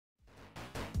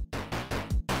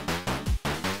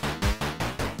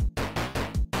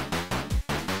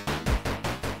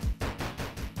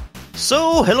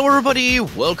So, hello everybody,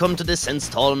 welcome to this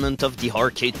installment of the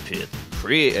Arcade Pit,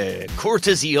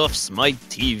 courtesy of Smite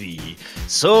TV.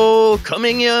 So,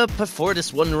 coming up for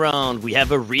this one round, we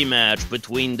have a rematch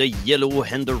between the yellow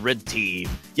and the red team.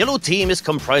 Yellow team is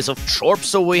comprised of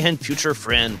ChorpSaway and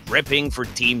FutureFriend, repping for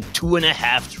team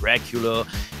 2.5 Dracula.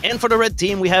 And for the red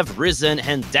team, we have Risen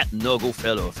and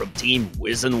ThatNogoFella from team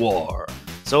Wiz and War.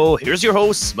 So, here's your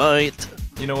host, Smite.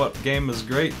 You know what game is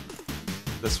great?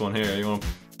 This one here, you want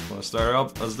to start her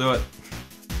up? Let's do it.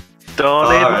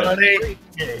 Don't need money.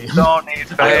 Don't need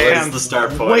Where's the start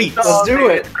point? Wait, let's do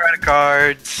it. Credit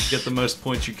cards. Get the most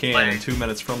points you can in 2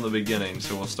 minutes from the beginning.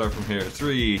 So we'll start from here.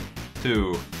 3,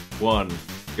 2, 1,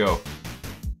 go.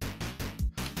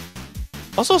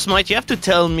 Also, Smite, you have to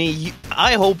tell me,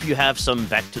 I hope you have some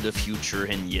Back to the Future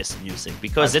and Yes music,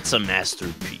 because it's a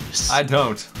masterpiece. I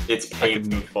don't. It's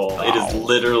painful. It is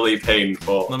literally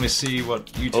painful. Let me see what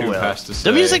YouTube has to say.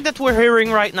 The music that we're hearing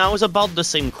right now is about the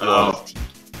same quality.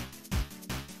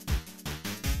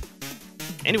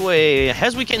 Anyway,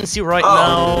 as we can see right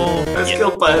now... I was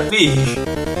killed by a bee.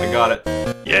 I got it.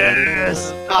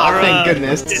 Yes! Oh, thank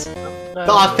goodness.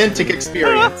 The authentic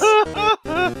experience.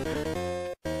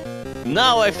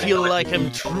 Now I feel like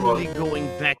I'm truly going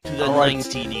back to the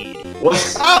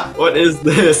 1980s. What is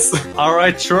this?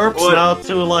 Alright, Chorps, What? now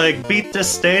to, like, beat this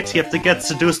stage, you have to get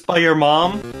seduced by your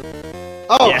mom.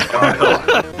 Oh,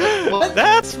 Yeah. what?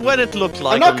 That's what it looked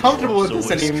like. I'm not on comfortable with this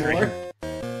ChorpSaway's anymore. screen.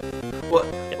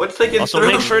 What's they get Also,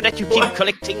 through? make sure that you keep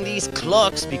collecting these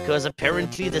clocks, because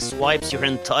apparently this wipes your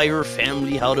entire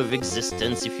family out of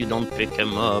existence if you don't pick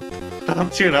them up.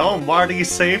 Don't you know, Marty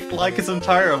saved, like, his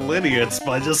entire lineage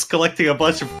by just collecting a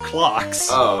bunch of clocks.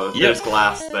 Oh, there's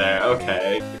glass there.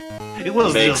 Okay. It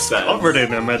was makes just sense. covered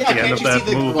in him at Yeah, the end can't of you that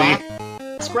see the movie.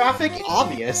 glass graphic?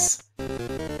 Obvious.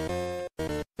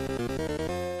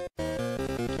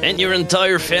 And your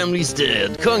entire family's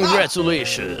dead.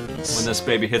 Congratulations! When this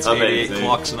baby hits 88 Amazing.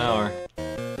 clocks an hour.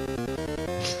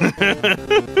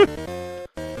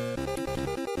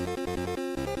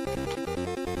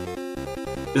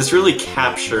 This really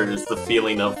captures the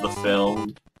feeling of the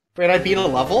film. Wait, I beat a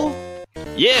level?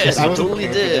 Yes, I you wasn't totally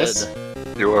prepared for did.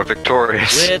 this. You are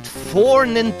victorious. With 4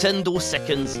 Nintendo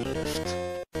seconds left.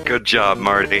 Good job,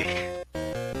 Marty.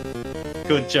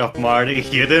 Good job, Marty.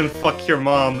 You didn't fuck your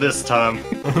mom this time.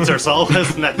 There's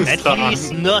always next At time.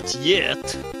 least not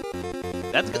yet.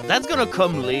 That's gonna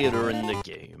come later in the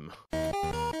game.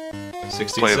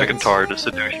 16 Play the seconds. guitar to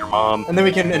seduce your mom. And then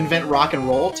we can invent rock and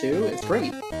roll too. It's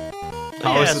great.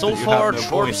 How Yeah, is it so that you far, have no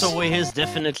points? ChorpSaway is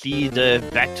definitely the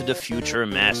Back to the Future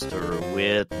master,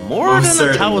 with more Most than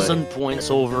certainly. 1,000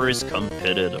 points over his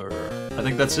competitor. I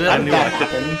think that's it. I How did knew that I could-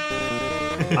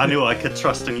 happen? I knew I could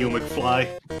trust in you, McFly.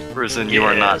 Risen, you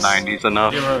are not Yes. 90s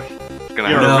enough. You're a, Gonna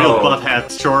you're have a real No.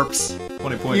 butthead, Chorps.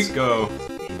 20 points go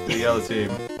to the other team.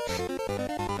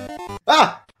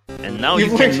 Ah! And now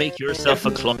You've you can learned- make yourself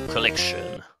a clock collection.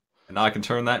 And now I can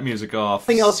turn that music off.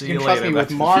 Nothing else See you can you trust later, me Back with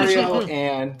to the Future. Mario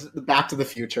and Back to the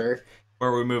Future. Where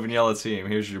are we moving, yellow team?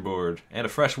 Here's your board. And a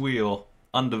fresh wheel.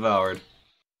 Undevoured.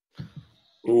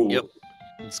 Ooh. Yep.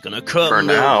 It's gonna come. For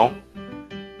now.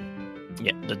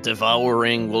 Yeah, the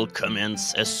devouring will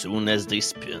commence as soon as they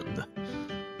spin.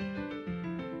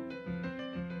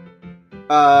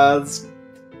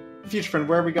 Future friend,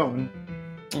 where are we going?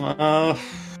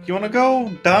 You wanna go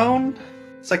down?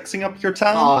 Sexing up your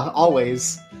town?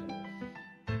 Always.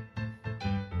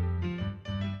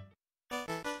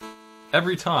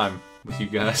 Every time with you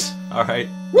guys. Alright.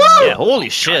 Yeah, holy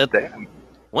shit. Damn.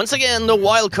 Once again, the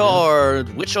wild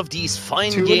card. Which of these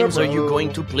fine 2 in a games are you row.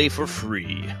 going to play for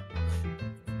free?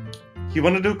 You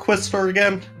wanna do Quizster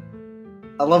again?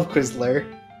 I love Quizler.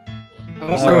 I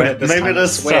won't ruin Alright, it this maybe time, I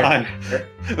this swear. time.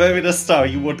 Maybe this time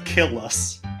you would kill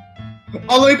us.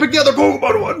 Oh, let me pick the other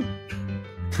Pokemon one!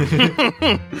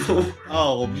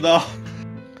 Oh no.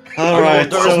 Alright,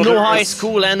 There's so no there's- high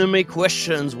school anime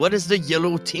questions. What is the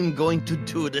yellow team going to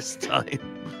do this time?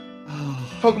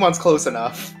 Pokemon's close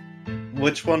enough.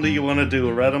 Which one do you want to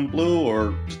do, red and blue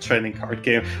or the training card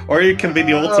game? Or you can be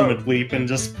the ultimate weep and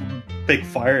just pick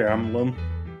Fire Emblem.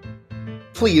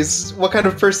 Please, what kind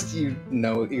of person do you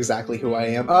know exactly who I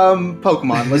am?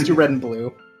 Pokemon. Let's do red and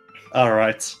blue.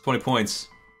 Alright. 20 points.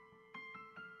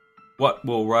 What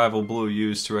will rival blue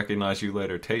use to recognize you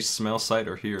later? Taste, smell, sight,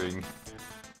 or hearing?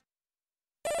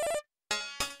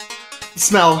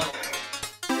 Smell.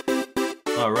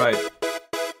 Alright.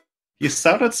 You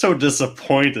sounded so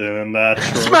disappointed in that.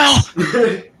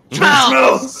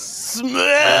 Smell!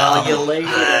 you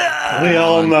later. We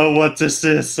all know what this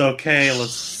is, okay?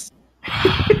 Let's.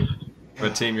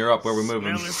 Red team, you're up. Where are we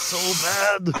moving? Smell is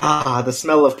so bad. Ah, the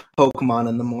smell of Pokemon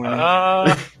in the morning.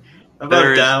 How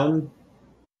There about is-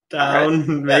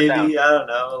 down, maybe. down. I don't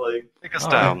know. Like Take us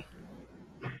All down.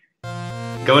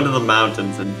 go into the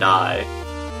mountains and die.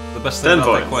 The best 10 thing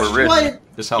about that points. question What?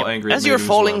 is how angry. As it you're made me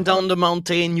falling well. down the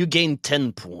mountain, you gain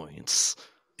 10 points.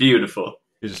 Beautiful.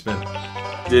 You just been.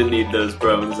 Didn't need those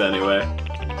bones anyway.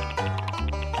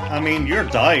 I mean, you're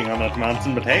dying on that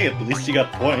mountain, but hey, at least you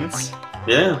got points.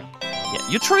 Yeah. Yeah,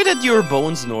 you traded your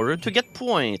bones in order to get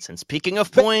points. And speaking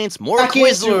of points, more Back into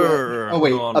it. Quizler. Oh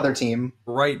wait, Hold on. other team.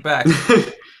 Right back.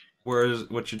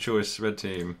 What's your choice, red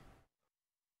team?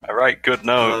 All right, good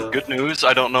news.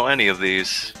 I don't know any of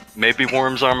these. Maybe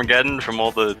Worms Armageddon from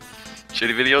all the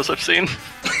shitty videos I've seen.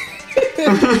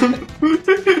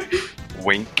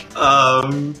 Wink.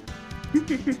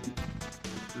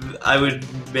 I would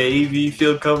maybe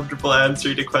feel comfortable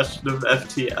answering a question of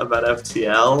about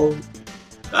FTL.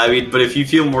 I mean, but if you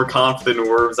feel more confident in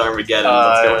Worms Armageddon,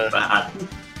 let's go with that.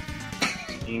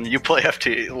 You play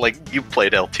you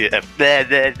played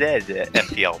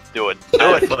FTL. Do it.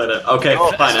 Okay,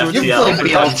 fine. You FTL played for the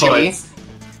 10 LT. points.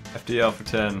 FDL for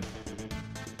 10.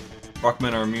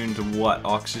 Rockmen are immune to what?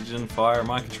 Oxygen, fire,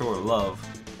 mind control, or love?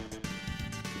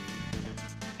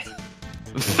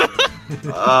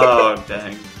 Oh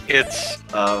dang. It's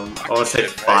I want to say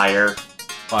fire.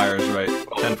 Fire is right.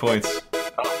 10 points.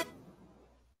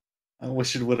 I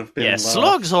wish it would have been. Yeah, love.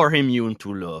 slugs are immune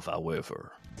to love,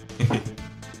 however.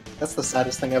 That's the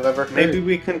saddest thing I've ever heard. Maybe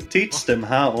we can teach them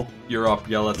how. You're up,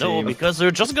 yellow No, team. because they're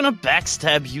just gonna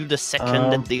backstab you the second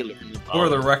that they learn about For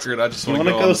the it. record, I just You want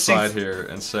to wanna go on go the see- side here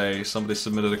and say somebody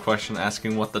submitted a question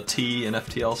asking what the T in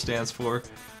FTL stands for,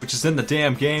 which is in the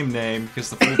damn game name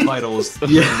because the full title is the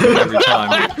thing every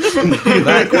time.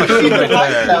 That question right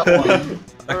there. That one.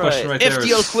 That question right there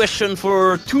FTL is, question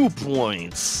for 2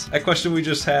 points. that question we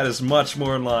just had is much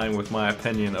more in line with my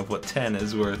opinion of what 10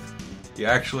 is worth. You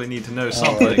actually need to know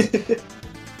something.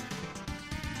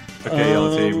 Okay,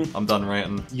 yellow team, I'm done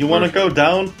ranting. You want to go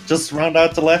down? Just round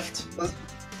out to left.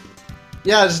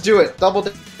 Yeah, just do it. Double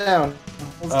down.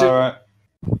 Let's do All it. right.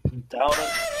 Down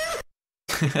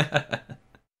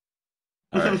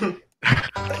it. Alright.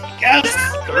 Yes.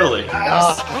 Curly.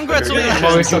 Congratulations, I'm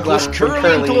always so you glad pushed when Curly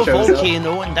Curly into a shows up.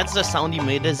 volcano, and that's the sound he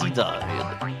made as he died.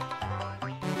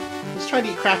 He's trying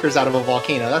to eat crackers out of a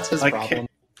volcano. That's his I problem. can't-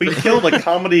 We killed a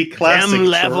comedy classic. Damn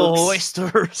lava Chorps.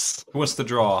 oysters. What's the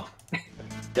draw?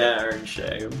 Darn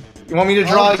shame. You want me to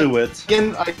draw I'll do it.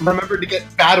 again? I remembered to get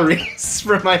batteries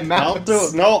for my mouse. I'll do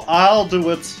it. No, I'll do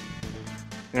it.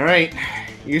 All right,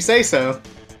 you say so.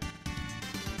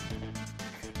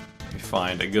 Let me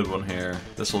find a good one here.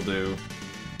 This'll do.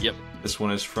 Yep. This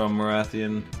one is from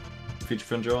Marathian.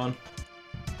 FutureFriend John.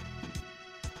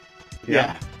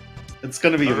 Yeah. It's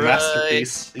gonna be a Alright.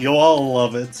 masterpiece. You'll all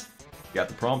love it. Got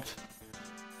the prompt.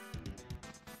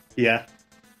 Yeah.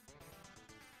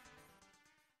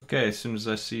 Okay, as soon as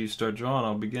I see you start drawing,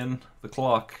 I'll begin the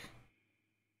clock.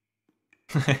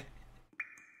 Alright.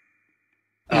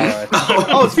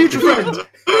 Oh, it's FutureFriend.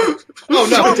 Oh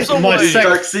no! ChorpSaway. My sec-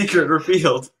 Dark secret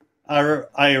revealed.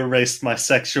 I erased my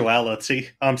sexuality.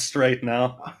 I'm straight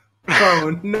now.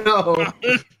 Oh no!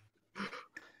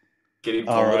 Getting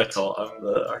All right. political on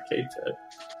the arcade pit.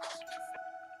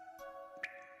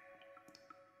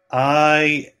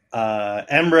 I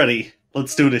am ready.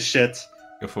 Let's do this shit.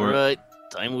 Go for it. Alright,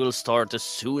 time will start as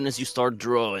soon as you start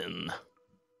drawing.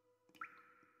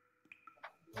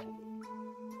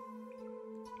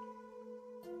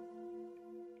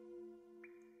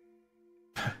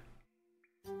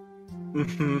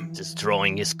 This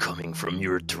drawing is coming from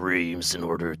your dreams in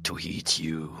order to eat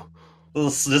you.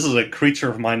 This is a creature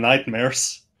of my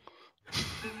nightmares.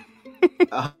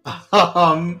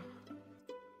 Um.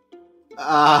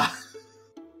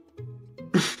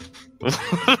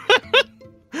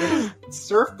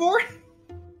 Surfboard?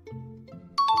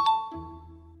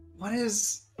 What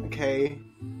is. Okay.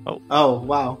 Oh. Oh,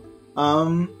 wow.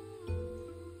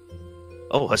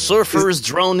 Oh, a surfer is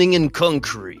drowning in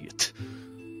concrete.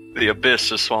 the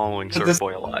abyss is swallowing But Surf this-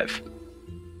 Boy alive.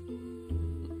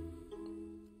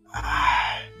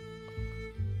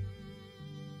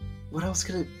 What else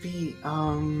could it be?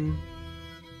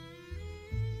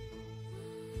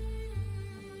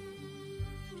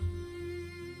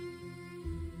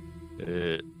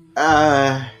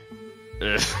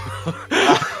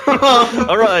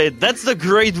 Alright, that's the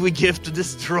grade we give to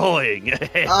this drawing.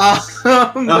 Wait.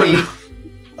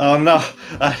 Oh no,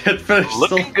 I had finished.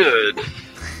 Looking good.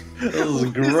 This is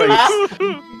great.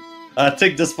 I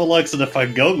think this belongs in the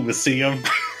Van Gogh Museum.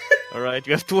 Alright,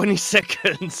 you have 20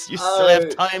 seconds. You still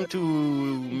have time to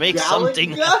make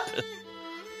something Galaga?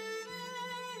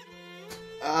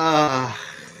 happen.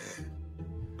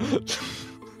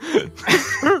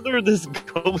 further this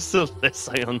goes, the less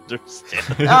I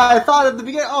understand. I thought at the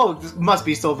beginning, oh, this must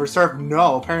be Silver Surfer.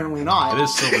 No, apparently not. It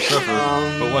is Silver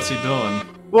Surfer, but what's he doing?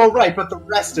 Well, right, but the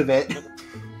rest of it.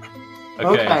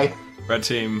 Okay. Red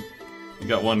team, you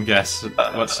got one guess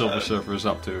at what Silver Surfer is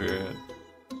up to here.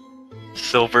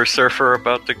 Silver Surfer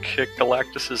about to kick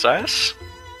Galactus's ass?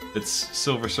 It's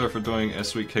Silver Surfer doing a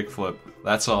sweet kickflip.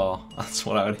 That's all. That's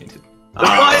what I needed.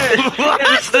 What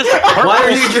is this? Why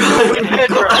are you driving me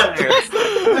crazy?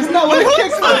 That's not what a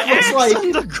kickflip looks like.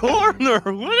 in the corner.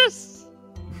 What is?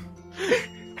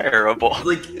 Terrible.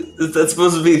 Like, is that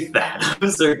supposed to be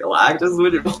Thanos or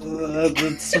Galactus?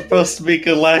 It's supposed to be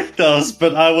Galactus,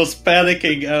 but I was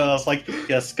panicking and I was like,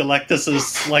 yes, Galactus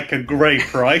is like a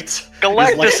grape, right?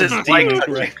 Galactus is like demon a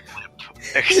grape.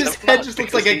 His head just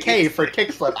looks like a K for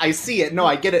kickflip. I see it. No,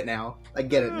 I get it now. I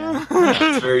get it now.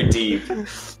 It's very deep.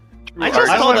 I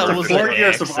just thought went that for was 4 like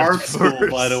years of X at art school,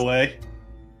 first. by the way.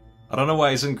 I don't know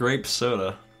why he's in grape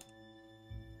soda.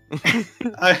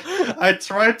 I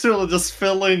tried to just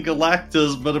fill in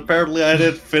Galactus, but apparently I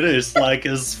didn't finish like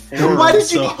his form. Why did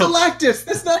you so... get Galactus?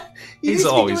 That's not. He's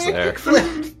always there.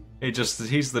 Kickflip.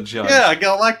 He's the judge. Yeah,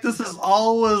 Galactus is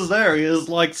always there. He is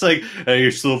like saying, "Hey,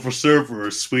 Silver Surfer,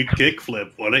 a sweet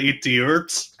kickflip. Wanna eat the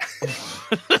earth?"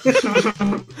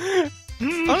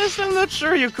 Honestly, I'm not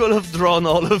sure you could have drawn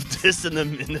all of this in a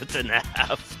minute and a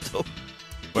half, though.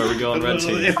 Where are we going, Red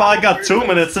team? If I got 2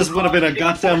 minutes, this would have been a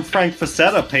goddamn Frank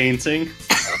Facetta painting.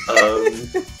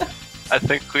 I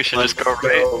think we should just go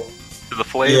right to the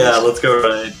flames. Yeah, let's go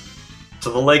right to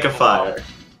the Lake of Fire.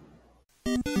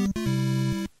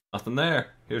 Nothing there.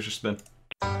 Here's your spin.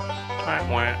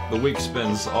 The weak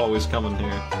spin's always coming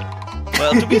here.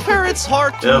 Well, to be fair, it's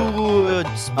hard to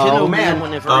spin Oh, a man. wheel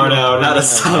whenever Oh, you're no, not a running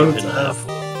sound enough.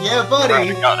 Yeah,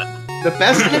 buddy. Got it. The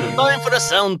best. Time for the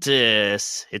sound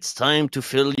test. It's time to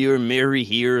fill your merry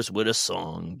ears with a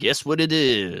song. Guess what it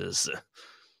is?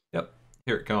 Yep,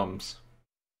 here it comes.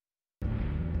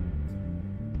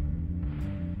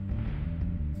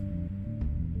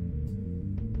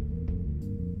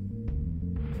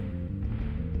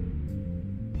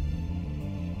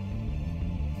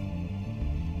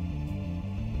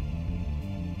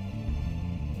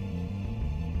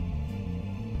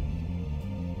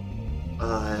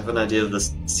 I have an idea of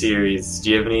this series. Do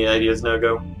you have any ideas,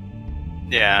 No-Go?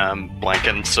 Yeah, I'm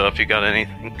blanking, so if you got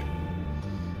anything.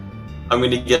 I'm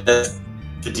gonna get the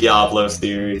Diablo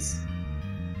series.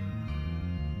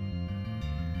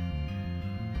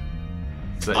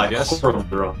 Is that your guess?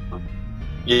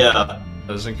 Yeah.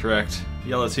 That is incorrect.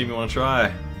 Yellow team, you want to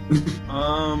try?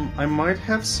 I might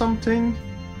have something.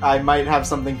 I might have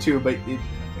something too, but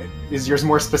is yours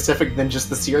more specific than just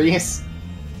the series?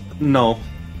 No,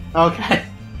 Okay.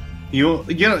 you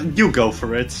go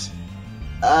for it.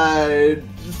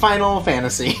 Final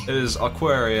Fantasy. It is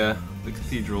Aquaria, the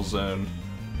Cathedral Zone.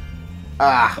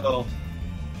 Ah. Oh,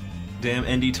 Damn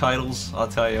indie titles, I'll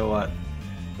tell you what.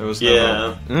 There was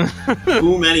Yeah.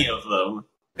 Too many of them.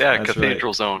 Yeah, That's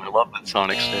Cathedral Zone. I love that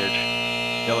Sonic stage.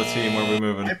 Yellow team, where are we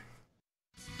moving?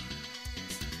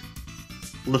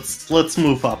 let's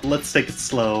move up. Let's take it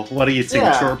slow. What do you think,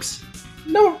 Yeah. Chorps?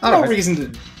 No Alright. reason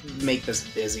to make this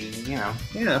busy, you know.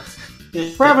 Yeah.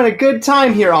 We're having a good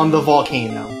time here on the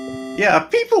volcano. Yeah,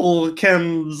 people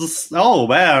can. Oh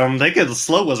man, taking it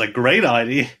slow was a great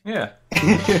idea. Yeah.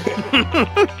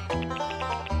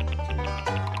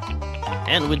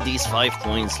 And with these 5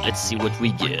 points, let's see what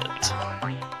we get.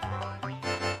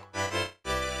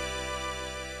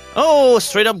 Oh,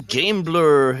 straight up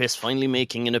Gambler is finally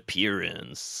making an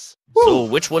appearance. So,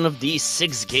 which one of these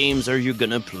 6 games are you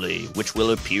gonna play? Which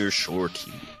will appear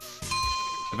shortly?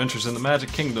 Adventures in the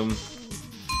Magic Kingdom.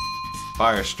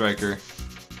 Fire Striker.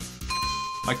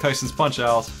 Mike Tyson's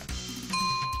Punch-Out.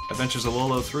 Adventures of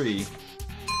Lolo 3.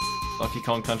 Donkey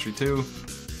Kong Country 2.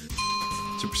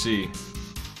 Super C.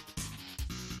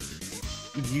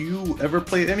 You ever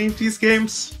played any of these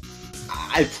games?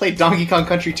 I played Donkey Kong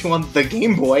Country 2 on the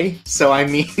Game Boy, so I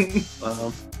mean,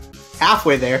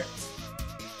 halfway there.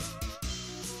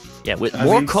 Yeah, with I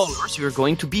more mean, colors, you're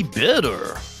going to be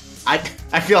better. I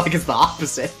feel like it's the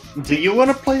opposite. Do you want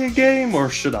to play a game, or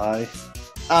should I?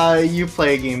 You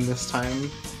play a game this time.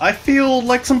 I feel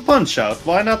like some Punch-Out.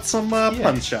 Why not some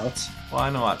Punch-Out? Why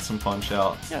not some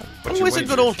Punch-Out? Yeah, What's your always a good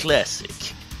wager? old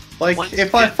classic. Like, Once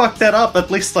if you I get- fuck that up,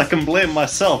 at least I can blame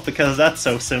myself, because that's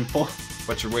so simple.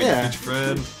 What's your wager, Yeah.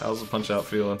 FutureFriend? How's the Punch-Out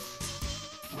feeling?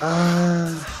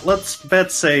 Let's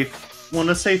bet safe.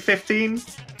 Wanna say 15?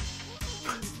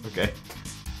 Okay.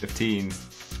 15.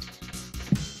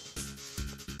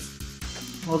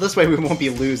 Well, this way we won't be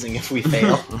losing if we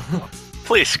fail.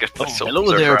 Please get the hello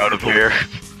Silver there, Surfer out of people. here.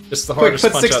 It's the Quick, hardest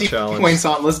put punch-out 60 challenge. points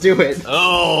on. Let's do it.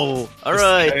 Oh, all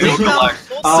right.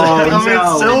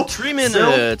 Oh, no. 3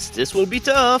 minutes. This will be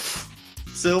tough.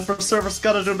 Silver Server's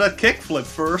gotta do that kickflip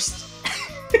first.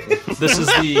 This is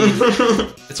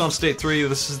it's on state 3.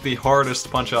 This is the hardest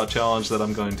punch-out challenge that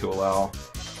I'm going to allow.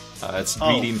 It's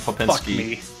beating Fuck Popinski.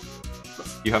 me.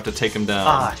 You have to take him down.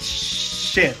 Ah,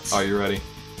 shit. Are you ready?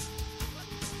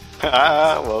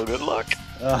 Well, good luck.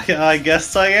 I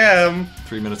guess I am.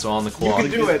 3 minutes on the You clock. can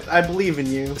do it. I believe in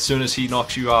you. As soon as he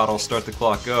knocks you out, I'll start the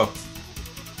clock. Go.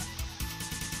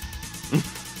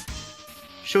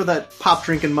 Show that pop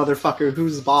drinking motherfucker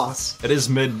who's boss. It is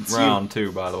mid-round,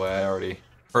 too, by the way. I already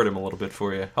hurt him a little bit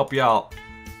for you. Help you out.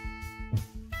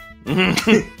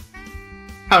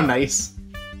 How nice.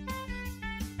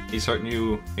 He's hurting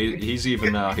you. He's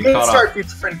even now. He Good caught start, up.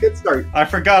 FutureFriend. Good start. I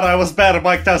forgot I was bad at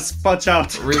Mike Test punch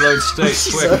out. Reload state,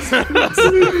 quick.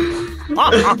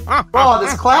 Oh,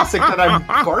 this classic that I'm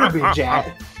garbage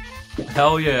at.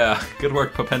 Hell yeah. Good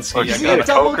work, Popinski. Oh, I you got need a it.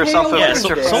 Coke or something? Yeah,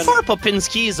 Mr. so Friend? far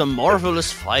Popinski is a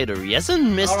marvelous fighter. He hasn't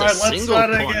missed Alright, a let's single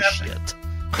try it punch again.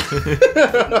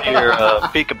 yet. Your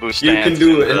peekaboo You stance. can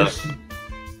do and, it.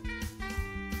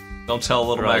 Don't tell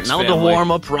Little Right, Max now the family.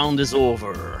 warm-up round is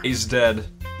over. He's dead.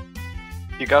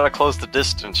 You gotta close the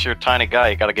distance. You're a tiny guy.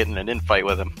 You gotta get in an infight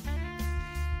with him.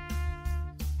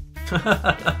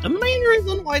 The main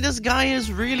reason why this guy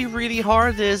is really, really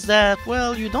hard is that,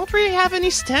 well, you don't really have any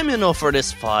stamina for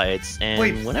this fight. And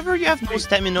Wait. whenever you have no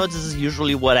stamina, this is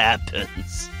usually what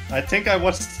happens. I think I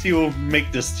watched you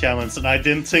make this challenge, and I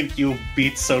didn't think you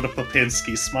beat Soda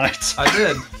Popinski, Smite. I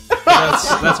did.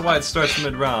 That's why it starts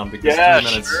mid-round, because Yeah, 3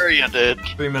 minutes. sure you did.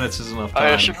 3 minutes is enough I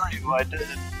time. assure you, I did.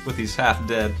 With he's half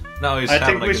dead. No, he's I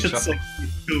having think a we good should shot. say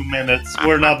 2 minutes.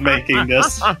 We're not making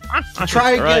this.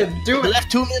 Try Alright, again. Do it.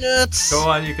 left 2 minutes. Go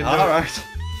on, you can do it. Alright.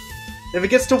 If it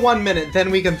gets to 1 minute, then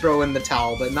we can throw in the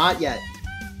towel, but not yet.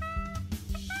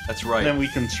 That's right. Then we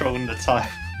can throw in the time.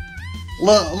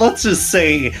 Let's just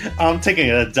say I'm taking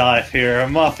a dive here.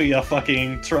 Mafia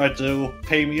fucking tried to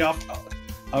pay me off.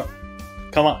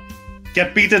 Come on.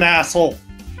 Get beaten, asshole.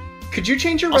 Could you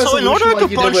change your Also, in resolution order like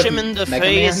to you did punch with him in the Mega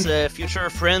face, Man? future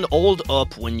friend, hold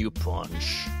up when you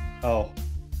punch. Oh.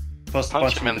 Supposed to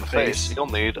Punch him in the face. You'll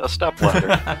need a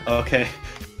stepladder. Okay.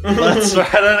 Let's try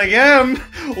that again.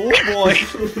 Oh boy.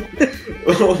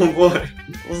 Oh boy.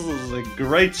 This is a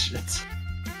great shit.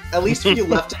 At least if you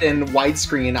left it in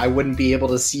widescreen, I wouldn't be able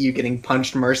to see you getting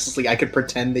punched mercilessly. I could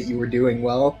pretend that you were doing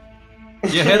well.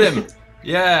 You hit him.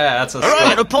 Yeah, that's a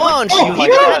Alright, a punch! Oh You my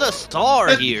got God. a star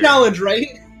That's here. the challenge, right?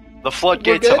 The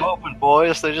floodgates We're good? have opened,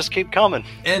 boys. They just keep coming.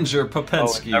 injure Oh,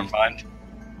 Popinski. never mind.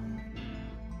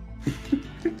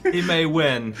 He may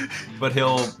win, but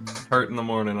he'll hurt in the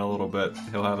morning a little bit.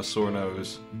 He'll have a sore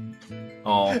nose.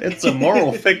 Oh, It's a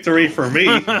moral victory for me.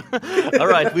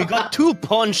 Alright, we got 2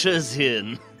 punches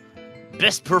in.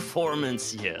 Best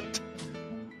performance yet.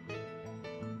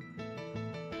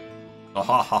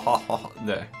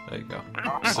 there you go.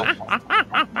 So,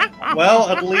 Well,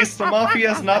 at least the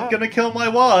mafia's not gonna kill my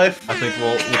wife. I think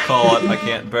we'll call it. I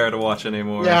can't bear to watch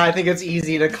anymore. Yeah, I think it's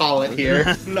easy to call it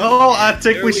here. No, I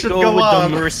think Here we should go go with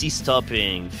on. the mercy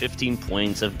stopping. 15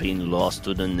 points have been lost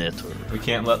to the network. We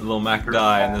can't let Lil Mac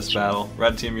die in this battle.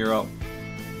 Red team, you're up.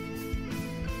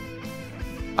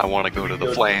 I want to go to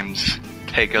the flames.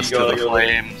 Take us to go, the you go.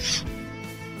 flames.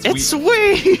 It's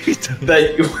sweet!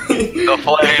 That The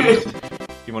flames.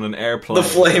 You want an airplane? the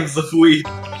flames of weed.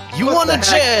 You What want the a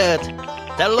heck? jet!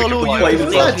 That'll allow you play to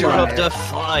this take on of the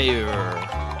fire,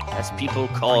 as people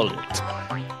call it.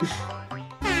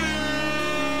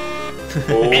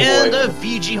 Oh, And boy. a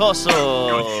VG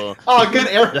hustle! Oh, good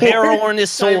air The hair horn is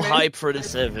so Simon. hype for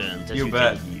this event, as You you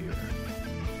bet. can hear.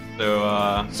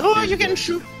 So, So you can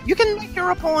shoot. You can make your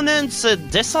opponents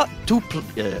decide to.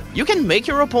 You can make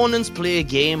your opponents play a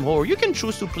game, or you can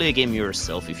choose to play a game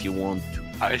yourself if you want to.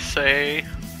 I say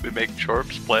we make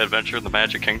Chorps play Adventure in the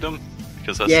Magic Kingdom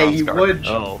because that Yeah, sounds you garbage. would.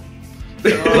 Oh,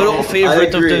 good old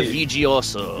favorite of the agree. VG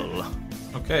hustle.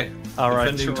 okay.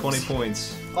 Alright, Defending Chorps. 20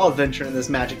 points. I'll adventure in this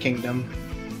magic kingdom.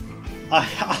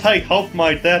 I hope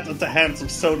my death at the hands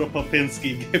of Soda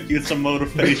Popinski give you some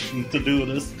motivation to do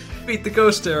this. Beat the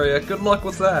ghost area. Good luck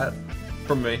with that.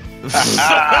 From me.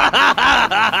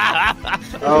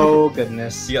 Oh,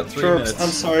 goodness. You got 3 Chirps, minutes. I'm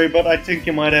sorry, but I think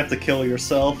you might have to kill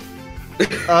yourself.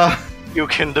 You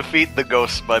can defeat the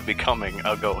ghost by becoming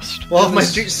a ghost. Well, if my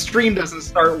stream doesn't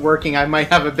start working, I might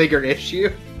have a bigger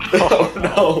issue. Oh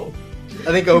no.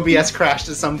 I think OBS crashed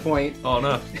at some point. Oh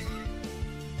no.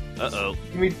 Uh-oh.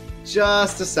 Give me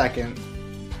just a second.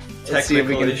 Let's see if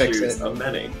we Technical can fix issues it. of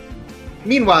many.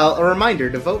 Meanwhile, a reminder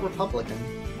to vote Republican.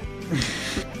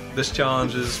 This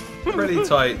challenge is pretty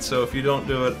tight, so if you don't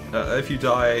do it, if you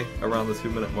die around the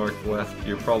 2-minute mark left,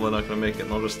 you're probably not going to make it,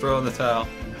 and I'll just throw in the towel.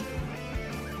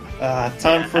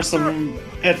 Time for some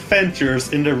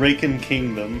adventures in the Raken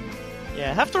Kingdom.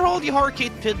 Yeah, after all, the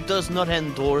arcade pit does not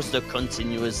endorse the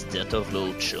continuous death of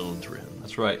little children.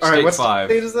 That's right, All right, State what 5.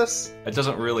 state is this? It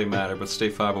doesn't really matter, but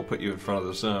State 5 will put you in front of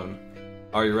the zone.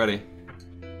 Are you ready?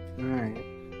 All right.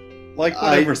 Like,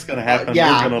 whatever's gonna happen,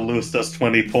 yeah. we're gonna lose those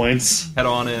 20 points. Head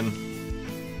on in.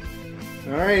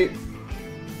 All right.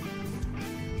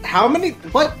 How many?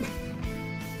 What?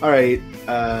 All right.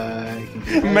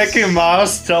 Mickey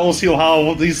Mouse tells you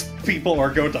how these people are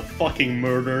going to fucking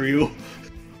murder you.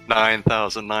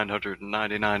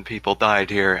 9,999 people died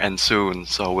here, and soon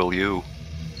so will you.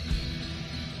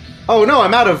 Oh no,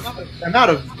 I'm out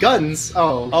of guns.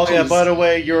 Oh. Oh yeah, jeez. by the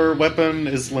way, your weapon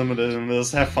is limited in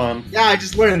this. Have fun. Yeah, I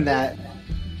just learned that.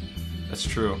 That's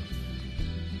true.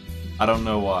 I don't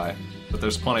know why, but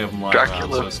there's plenty of them lying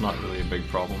around, so it's not really a big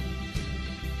problem.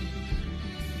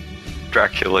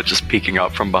 Dracula just peeking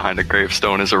up from behind a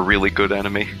gravestone is a really good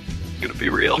enemy. Gonna be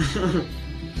real. How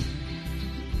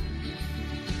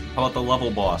about the level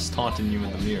boss taunting you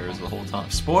in the mirrors the whole time?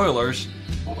 Spoilers!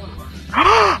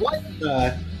 What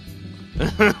the?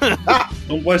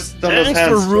 Don't waste Thanks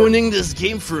for ruining this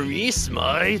game for me,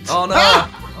 Smite. Oh no!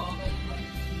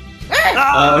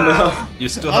 Oh no. You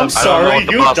still I'm have sorry,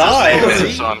 you died.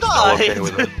 So I'm still okay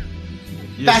with it.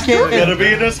 You Back still- You're gonna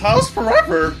be in this house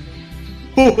forever.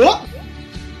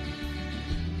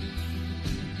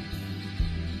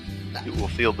 You will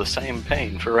feel the same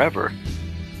pain forever.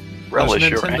 There's Relish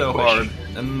your Nintendo anguish. hard,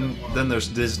 and then there's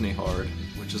Disney hard,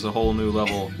 which is a whole new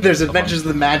level. There's Adventures of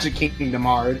the Magic Kingdom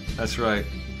hard. That's right.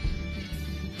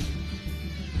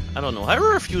 I don't know. I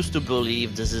refuse to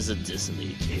believe this is a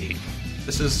Disney game.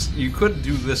 This is. You could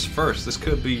do this first. This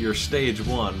could be your stage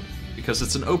 1, because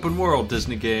it's an open world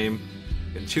Disney game.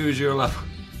 You can choose your level.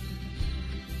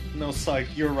 No, Psych,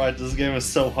 you're right. This game is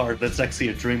so hard. That's actually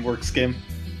a DreamWorks game.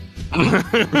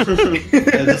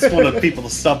 I just wanted people to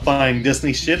stop buying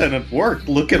Disney shit, and it worked.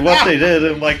 Look at what they did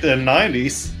in like the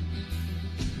 90s.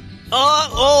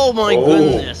 Oh my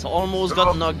goodness! Almost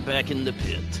got knocked back in the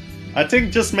pit. I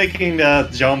think just making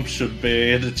that jump should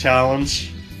be the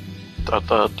challenge. Da,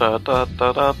 da, da, da,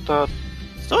 da, da, da.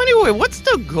 So anyway, what's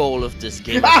the goal of this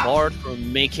game apart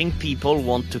from making people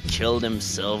want to kill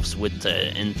themselves with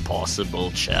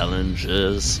impossible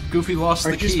challenges? Goofy lost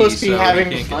Aren't the you key, supposed to be so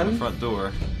having he can't get in fun? the front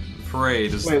door. The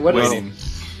parade is Wait, what is- waiting.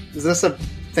 Is this a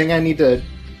thing I need to?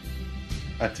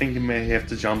 I think you may have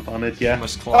to jump on it, You yeah.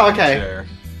 must climb okay. the chair.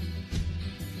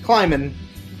 Climbing.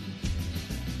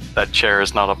 That chair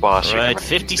is not a boss. Right, You're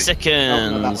 50 easy.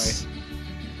 seconds.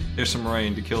 Here's some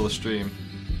rain to kill the stream.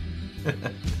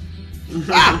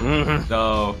 Mhm.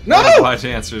 No. No! Right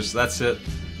answers. That's it.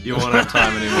 You won't have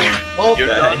time anymore. Well, You're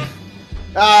done.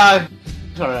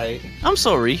 all right. I'm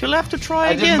sorry, you'll have to try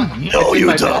I did again. my- I No, did you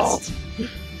my don't. best.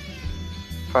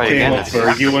 Try Game again.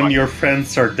 over. You and your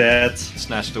friends are dead.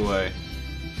 Snatched away.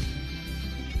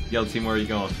 Yellow team, where are you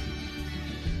going?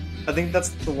 I think that's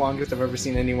the longest I've ever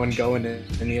seen anyone go in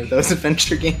any of those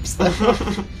adventure games. Though.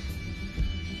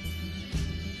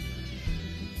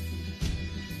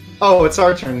 Oh, it's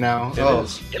our turn now. It oh.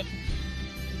 is.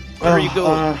 Where you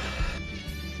go?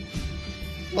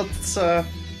 Let's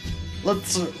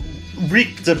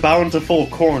reap the bountiful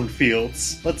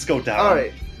cornfields. Let's go down. All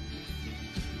right.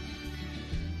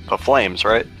 The flames,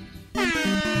 right?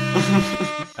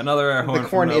 Another air horn The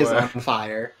corn from is nowhere. on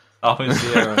fire. Oh, it's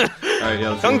the arrow. Alright,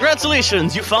 yellow team.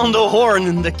 Congratulations, you found a horn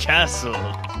in the castle.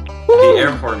 The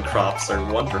air horn crops are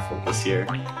wonderful this year.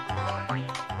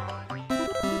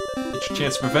 Get your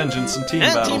chance for vengeance and team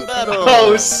And battle. team battle.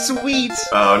 Oh, sweet!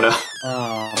 Oh no.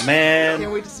 Oh man.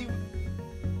 Can't wait to see.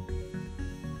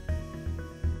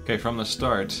 Okay, from the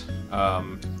start,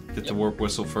 get the warp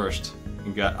whistle first.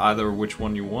 You got either which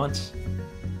one you want.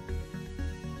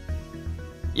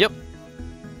 Yep,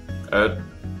 Uh,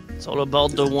 it's all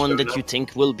about the one that you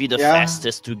think will be the Yeah.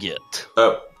 fastest to get.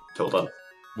 oh, hold on.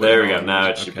 There we go. Now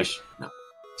it should Okay. be. No.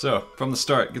 So, from the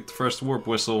start, get the first warp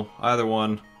whistle. Either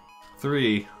one.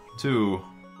 3, 2,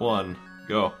 1,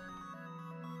 go.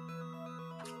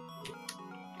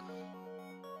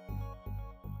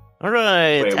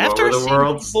 Alright, Wait, what after were the seeing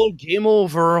worlds? people game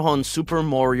over on Super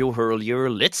Mario earlier,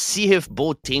 let's see if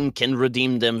both teams can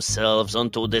redeem themselves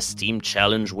onto this team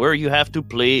challenge where you have to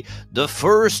play the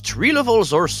first 3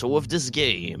 levels or so of this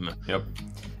game. Yep.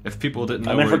 If people didn't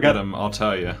I know where never to get got- them, I'll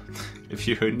tell you. If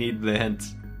you need the hint.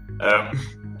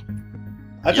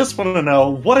 I just want to know,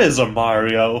 what is a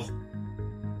Mario?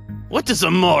 What is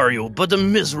a Mario but a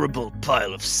miserable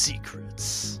pile of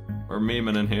secrets? We're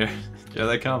memeing in here. Here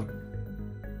they come.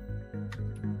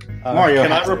 Mario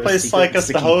can I has a replace secret Mike as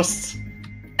the sticky. host?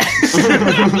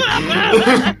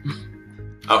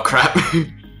 Oh crap.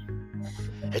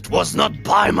 It was not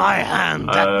by my hand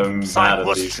that Bad Psych at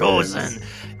was these chosen. games.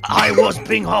 I was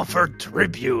being offered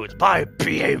tribute by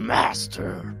PA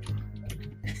Master.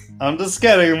 I'm just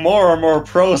getting more and more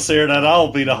pros here that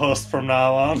I'll be the host from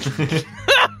now on.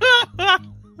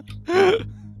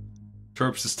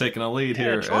 Chorps is taking a lead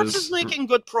here. Chorps as... is making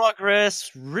good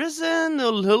progress. Risen a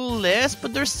little less,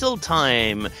 but there's still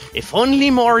time. If only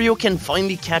Mario can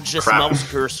finally catch this Crap. mouse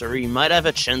cursor, he might have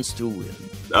a chance to win.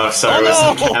 Oh, sorry, Oh, I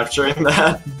wasn't no! capturing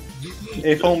that.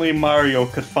 If only Mario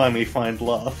could finally find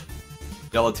love.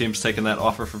 Yellow team's taking that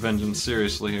offer for vengeance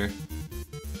seriously here.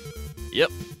 Yep.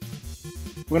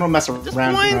 We don't mess At this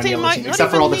around point, around they Yellow might Team, not except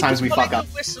for even all the need times to we put fuck in up. a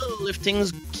whistle if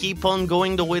things keep on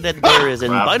going the way that there is.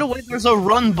 And Crap. by the way, there's a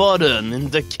run button in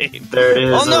the game. There it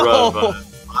is, Oh, no! a run button.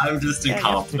 I'm just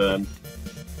incompetent.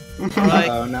 Right.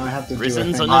 Oh, now I have to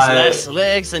Risen's do on a his thing. last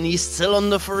legs, and he's still on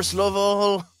the first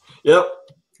level. Yep.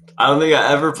 I don't think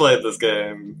I ever played this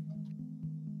game.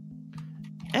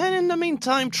 And in the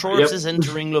meantime, Chorps Yep. is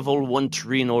entering level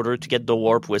 1-3 in order to get the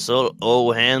warp whistle.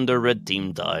 Oh, and the red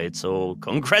team died. So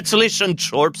congratulations,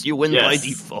 Chorps, you win by Yes.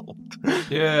 default.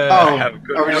 Yeah. Oh, have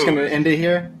good are we just news. gonna end it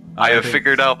here? I have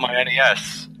figured out my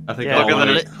NES. I think Yeah, I'll Look at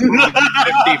win the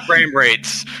it. 50 frame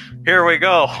rates. Here we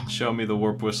go. Show me the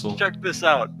warp whistle. Check this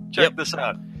out. Check this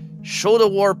out. Show the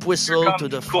warp Here whistle comes to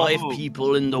the the cool 5 move.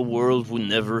 people in the world who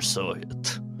never saw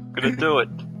it. Gonna do it.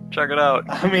 Check it out.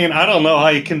 I mean, I don't know how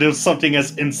you can do something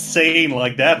as insane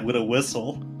like that with a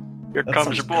whistle. Here That comes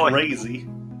sounds your boy. crazy.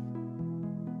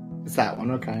 It's that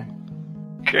one, okay.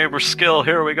 Gamer skill.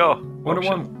 Here we go.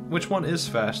 Which one is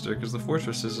faster? Because the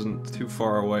fortress isn't too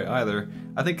far away either.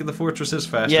 I think the fortress is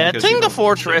faster. Yeah, I because you think the don't-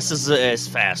 fortress is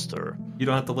faster. You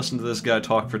don't have to listen to this guy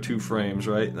talk for 2 frames,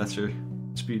 right? That's your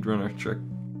speedrunner trick.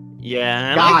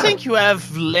 Yeah, and Got I it. think you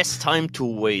have less time to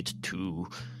wait too.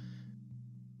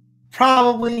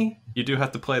 Probably. You do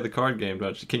have to play the card game,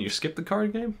 don't you? Can you skip the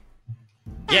card game?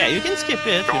 Yeah, you can skip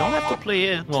it. You don't have to play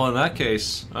it. Well, in that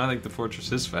case, I think the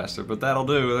fortress is faster, but that'll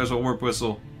do. There's a warp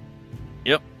whistle.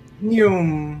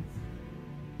 Yum.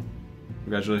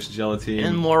 Congratulations, Yellow Team.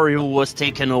 And Mario was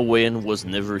taken away and was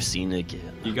never seen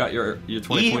again. You got your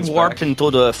 20 He points warped back, into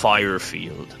the fire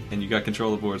field. and you got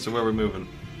control of the board. So where are we moving?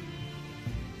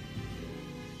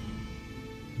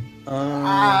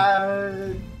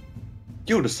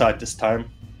 You decide this time.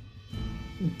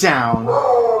 Down.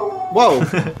 Whoa.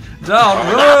 Down!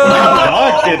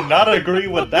 I did not agree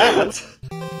with that.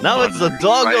 Now it's the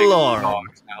dog Right. alarm.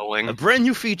 Dogs howling. A brand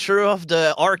new feature of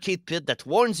the arcade pit that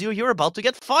warns you you're about to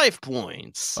get 5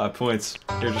 points. 5 points.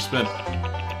 Here, just spin.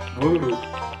 Ooh.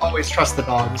 Always trust the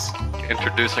dogs.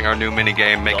 Introducing our new mini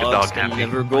game. Make a Dogs dog can happy.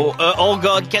 never go. Oh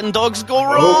god, can dogs go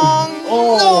wrong?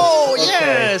 Oh, no, okay.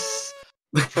 yes.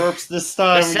 Chirps, this The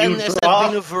time you sadness has draw.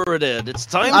 been averted. It's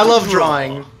time. I to love draw.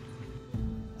 drawing.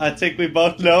 I think we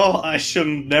both know I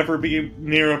shouldn't never be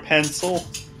near a pencil.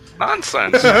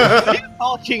 Nonsense. What are you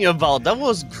talking about? That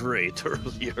was great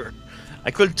earlier.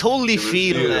 I could totally It was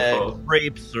feel beautiful.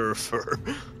 Grape Surfer.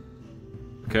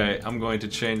 Okay, I'm going to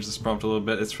change this prompt a little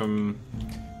bit. It's from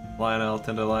Lionel,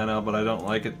 Tendo Lionel, but I don't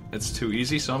like it. It's too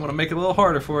easy, so I'm going to make it a little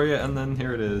harder for you, and then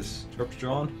here it is. Chirps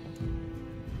drawn?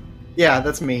 Yeah,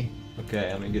 that's me.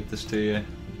 Okay, I'm going to get this to you.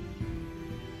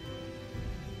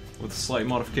 With slight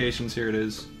modifications, here it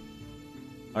is.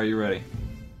 Are you ready?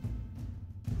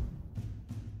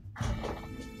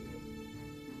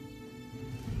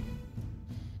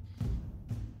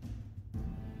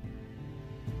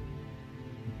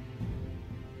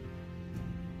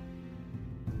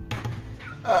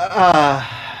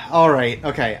 All right.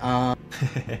 Okay. All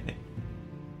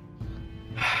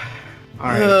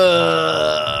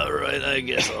right. Right, I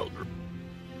guess I'll.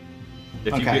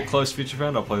 If you Okay. get close,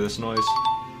 FutureFriend, I'll play this noise.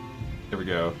 Here we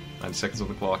go. 9 seconds on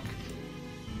the clock.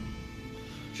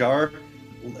 Jar?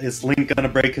 Is Link gonna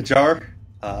break a jar?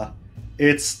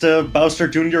 It's the Bowser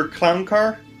Jr. clown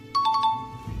car?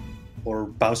 Or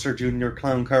Bowser Jr.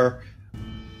 clown car?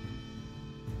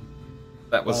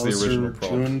 That was the Bowser original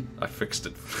prompt. Jun- I fixed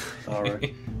it.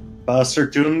 Alright. Bowser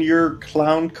Jr.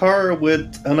 clown car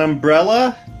with an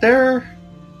umbrella there?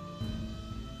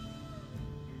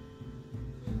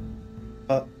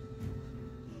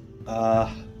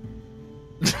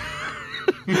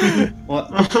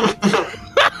 What?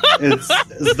 Is that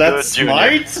Good,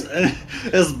 Junior. Smite?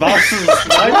 Is Bowser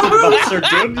Smite the Bowser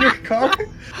Jr. car?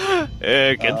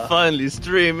 I can finally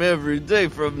stream every day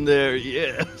from there.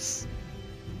 Yes.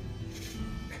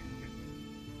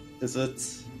 Is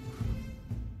it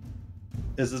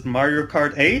Mario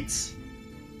Kart 8?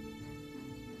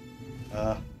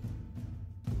 What?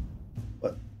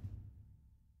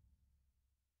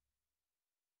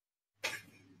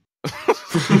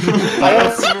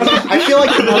 I feel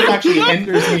like the book actually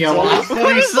hinders me a lot.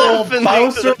 Somebody stole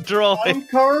Bowser drawing.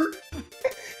 card?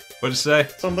 What'd you say?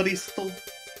 Somebody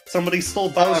stole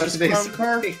Bowser's crown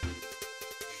card?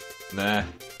 Nah.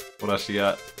 What else you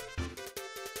got?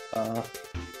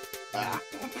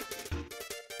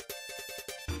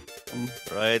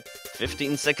 Right,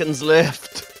 15 seconds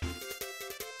left.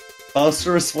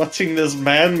 Bowser is watching this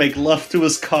man make love to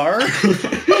his car?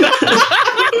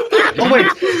 Oh wait,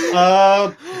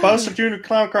 Bowser Jr.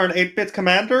 Clown Car and 8-Bit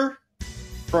Commander?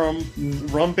 From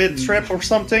Run Bit Trip or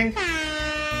something?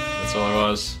 That's all I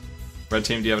was. Red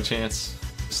team, do you have a chance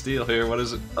to steal here? What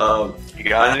is it? You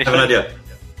got I anything? have an idea.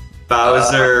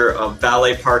 Bowser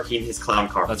valet parking his clown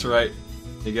car. That's right.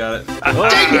 You got it.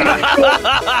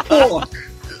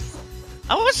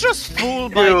 I was just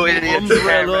fooled by You the idiots can't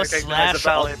umbrella recognize a slash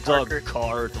valet hot dog parker.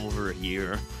 cart over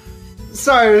here.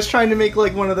 Sorry, I was trying to make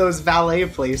like one of those valet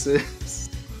places.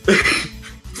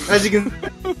 As you can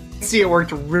see, it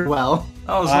worked really well.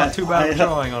 That was not too bad of a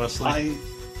drawing, honestly.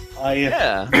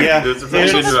 Yeah. Yeah, It was a very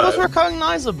So good this was drive.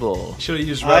 recognizable. Should have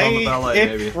used red on the ballet, it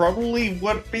maybe. probably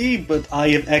would be, but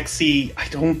I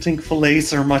don't think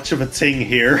fillets are much of a thing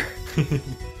here.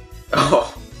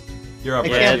 Oh, You're up, I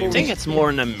Yeah, red can't I team. think it's more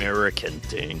an American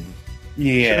thing.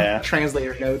 Yeah.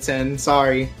 Translator notes in.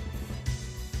 Sorry.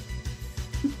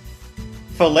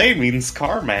 Fillet means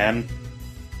car man.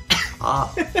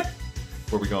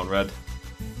 Where we going, red?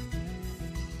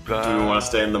 do we want to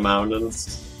stay in the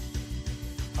mountains?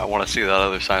 I want to see that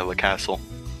other side of the castle.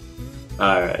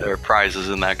 Alright, There are prizes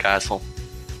in that castle.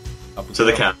 Up we to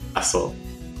the go. castle.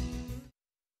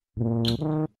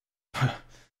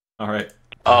 Alright.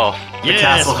 Oh, Yes,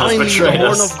 castle has finally the betrayed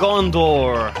Horn us. of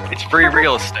Gondor. it's free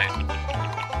real estate.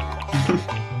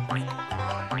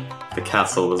 The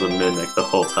castle was a mimic the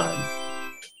whole time.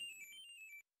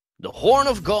 The Horn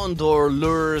of Gondor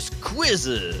lures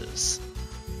quizzes.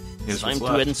 Here's It's time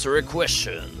what's to left. answer a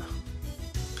question.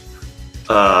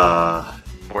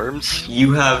 Worms?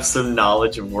 You have some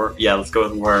knowledge of worms. Yeah, let's go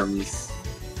with worms.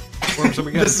 Worms are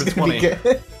we getting This for is gonna be 20?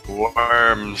 good.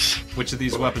 Worms. Which of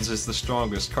these weapons is the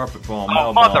strongest? Carpet bomb, Oh,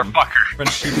 mail bomb, motherfucker.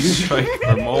 French sheep strike,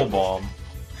 or mole bomb?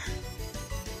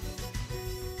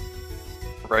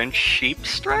 French sheep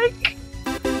strike?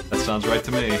 That sounds right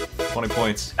to me. 20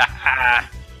 points.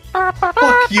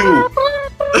 Fuck you!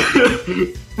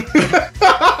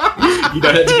 You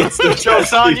got it against the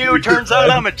Joke's on you. Turns out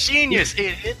I'm a genius,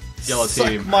 idiot. Yellow Suck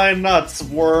team. my nuts,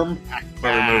 worm.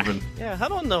 Where are we moving? Yeah, I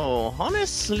don't know.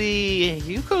 Honestly,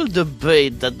 you could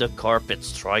debate that the carpet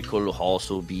strike will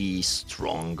also be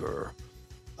stronger.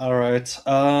 Alright,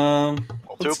 Too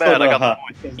let's bad go I to got Hut.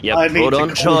 the point. Yep, I need hold to on,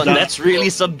 cool John. down. That's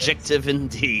really subjective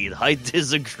indeed. I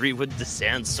disagree with this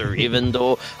answer, even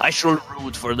though I shall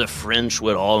root for the French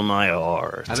with all my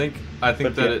heart. I think But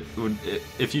that yeah. it would.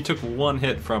 If you took one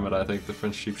hit from it, I think the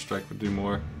French sheep strike would do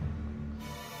more.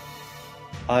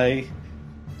 I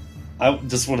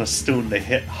just want to stone the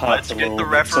hit Hut Let's a get little the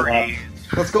bit, so referee.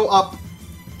 Let's go up.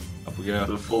 Up we go.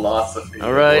 The philosophy.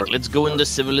 All right, let's go in the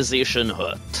civilization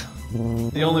hut.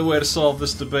 The only way to solve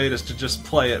this debate is to just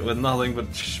play it with nothing but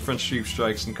French sheep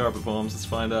strikes and carpet bombs. Let's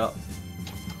find out.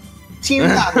 Team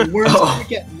battle. We're Oh. gonna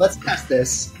get. Let's test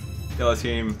this. Yellow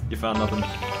team, you found nothing.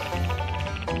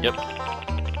 Yep.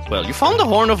 Well, you found the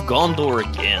Horn of Gondor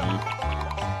again.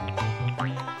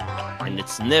 And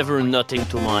it's never nothing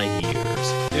to my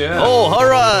ears. Yeah. Oh,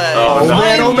 alright! Oh, no.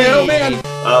 Man, oh man, oh man!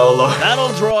 Oh lord. Battle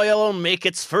Royale make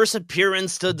its first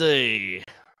appearance today.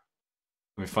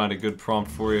 Let me find a good prompt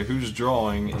for you. Who's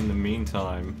drawing in the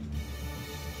meantime?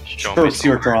 Show me First, some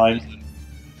your worms. drawing.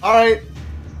 Alright.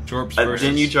 Jorps versus,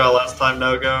 Didn't you draw last time,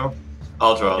 No-Go?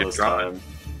 I'll draw You this draw it. time.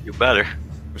 You better.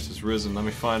 versus Risen. Let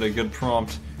me find a good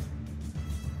prompt.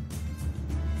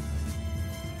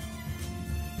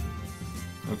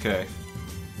 Okay.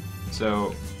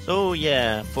 So, So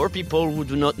yeah, for people who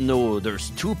do not know, there's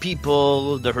two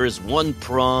people, there is one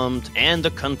prompt, and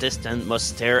the contestant must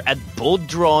stare at both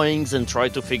drawings and try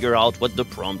to figure out what the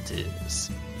prompt is.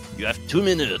 You have 2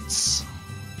 minutes.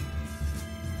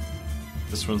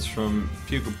 this one's from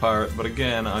Pupil Pirate, but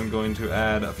again, I'm going to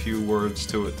add a few words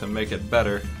to it to make it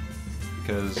better.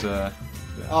 Because,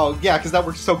 Oh yeah, because that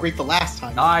worked so great the last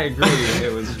time. I agree,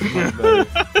 it was much better.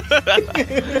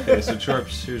 Okay, so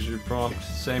Chorps, here's your prompt.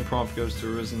 Same prompt goes to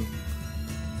Risen.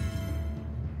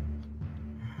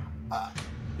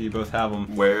 You both have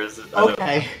them. Where is it? I don't-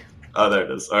 Okay. Oh, there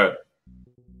it is. Alright.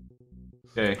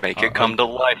 Okay. Make it come to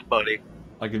life, buddy.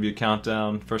 I'll give you a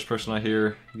countdown. First person I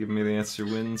hear giving me the answer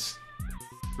wins.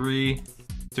 3,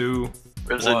 2,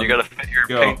 Risen, you gotta fit your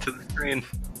Go. paint to the screen.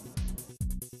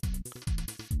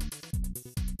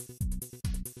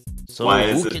 So Why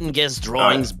is who it- can guess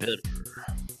drawings better?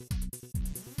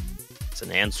 It's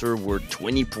an answer worth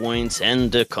 20 points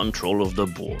and the control of the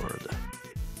board.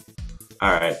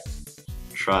 Alright.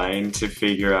 Trying to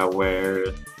figure out where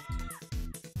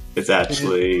it's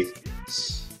actually. You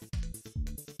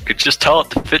could just tell it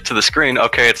to fit to the screen.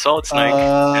 Okay, it's Solid Snake,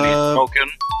 and he's smoking,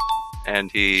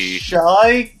 and he...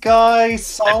 Shy Guy And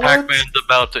Solid? Pac-Man's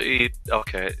about to eat...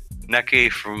 Okay,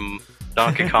 Neki from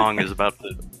Donkey Kong is about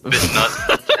to bit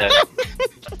nuts. And,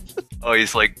 oh,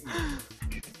 he's like...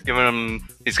 Giving him...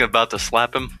 He's about to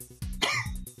slap him.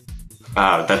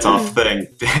 Ah, that's off thing.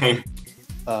 Dang.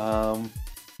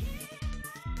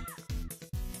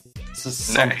 This is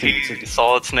something to...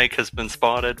 Solid Snake has been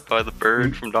spotted by the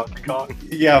bird from Donkey Kong.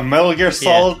 Yeah, Metal Gear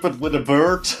Solid, but with a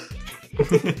bird.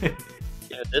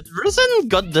 Yeah, did Risen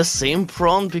got the same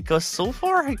prompt? Because so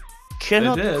far I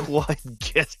cannot did. quite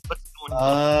guess what's going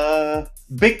on.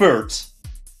 Big Bird.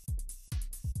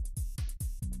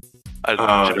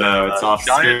 Oh no, it's off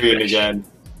Giant screen fish. again.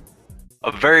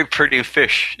 A very pretty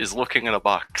fish is looking in a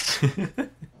box.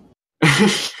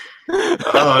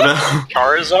 Oh no.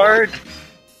 Charizard?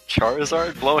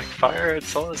 Charizard blowing fire at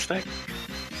Solid Snake?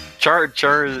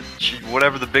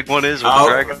 Whatever the big one is with the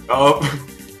dragon. Oh.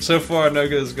 So far,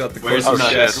 Noga's got the Where's closest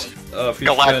the guess.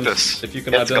 Galactus. If you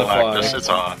can It's identify, Galactus, it's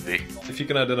Auntie. if you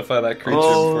can identify that creature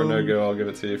Oh. before Nogo, I'll give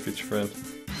it to you, future friend.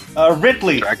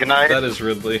 Ridley. Dragonite? That is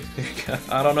Ridley.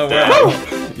 I don't know where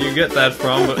you get that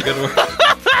from, but good work.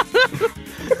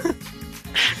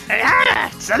 Yeah,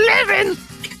 it's 11!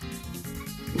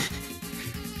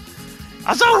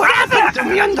 So what happened to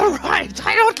me on the right?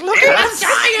 I don't look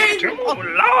Too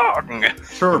long!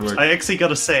 Sure, Good work. I actually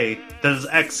gotta say, that is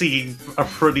actually a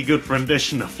pretty good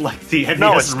rendition of, like, the NES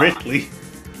No, it's not. Ridley.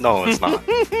 No, it's not.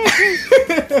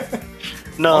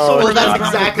 No, Also, Well, it's that's not.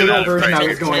 exactly the version I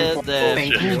was going for. The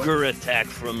Thank you. Cougar attack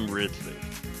from Ridley.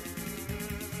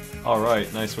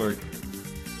 Alright, nice work.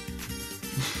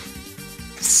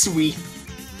 Sweet.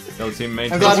 The other team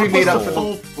maintains I'm glad we the made up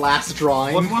control. for the last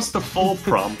drawing. What was the full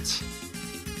prompt?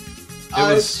 It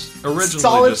was originally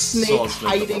Solid just Snake Solid Snake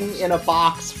hiding in a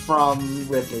box from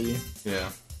Ridley. Yeah.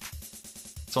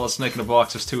 Solid Snake in a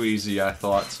box was too easy, I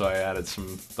thought, so I added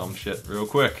some dumb shit real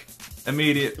quick.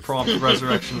 Immediate prompt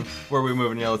resurrection. Where are we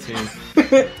moving, yellow team?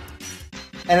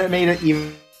 And it made it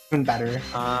even better.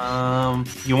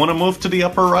 You want to move to the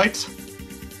upper right?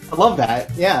 I love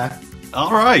that, yeah.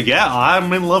 Alright, yeah,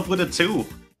 I'm in love with it too.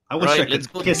 I wish Right, I let's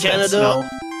could go to kiss that Canada. smell.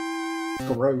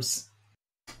 Gross.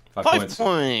 5 5 points.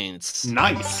 points.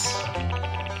 Nice.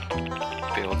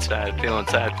 Feeling sad, feeling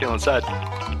sad, feeling sad.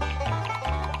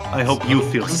 I hope you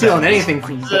feel I'm sad. feeling anything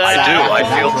from I do,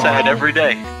 I feel sad every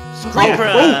day. Screen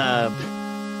grab.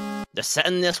 The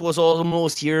sadness was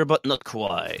almost here, but not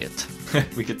quite.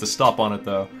 We get to stop on it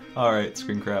though. Alright,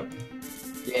 screen crap.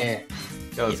 Yeah.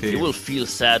 Yellow You team. will feel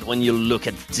sad when you look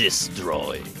at this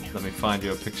drawing. Let me find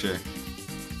you a picture.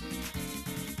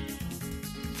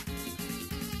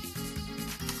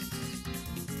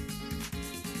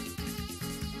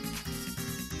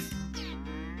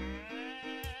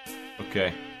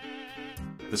 Okay.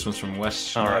 This one's from Wes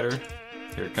Schneider.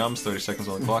 Here it comes, 30 seconds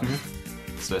on the clock.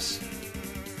 What's this?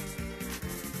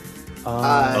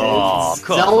 Oh, It's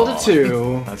come Zelda on.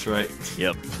 2. That's right.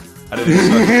 Yep. I didn't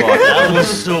start the clock. That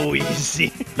was so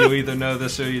easy. You either know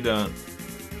this or you don't.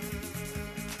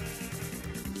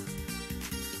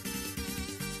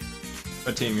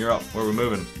 Red team, you're up. Where are we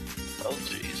moving? Oh,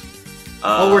 jeez.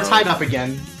 Oh, we're tied up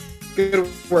again. Good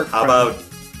work, How friend. about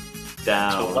To the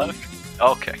down left?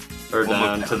 Okay. or We'll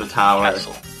down move to the tower?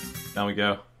 Castle. Down we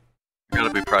go. There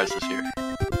gotta be prizes here.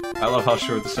 I love how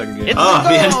short the second game It's is. Oh,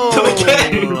 the end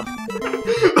goal! again!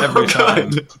 Every Oh,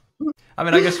 God. time. I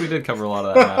mean, I guess we did cover a lot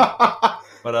of that map.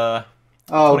 But,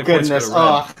 Oh 20 points go goodness! to red.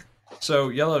 Oh, so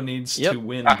yellow needs Yep. to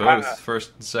win both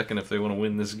first and second if they want to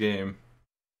win this game.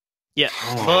 Yeah,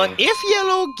 but if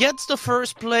yellow gets the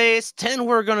first place, then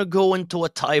we're gonna go into a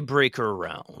tiebreaker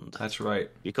round. That's right.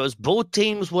 Because both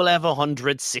teams will have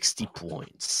 160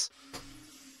 points.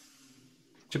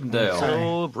 Chip and Dale.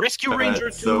 So, Rescue Ranger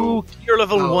 2, so- clear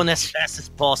level Oh. 1 as fast as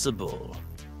possible.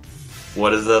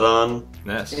 What is that on?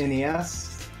 Ness. NES.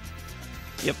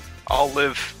 I'll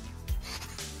live.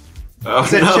 Oh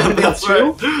Is it no, Chip and Dale that's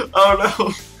right. Oh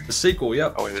no. The sequel,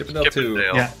 yep. Oh, wait, Chip it's and Dale Chip 2. and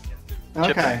Dale. Yeah.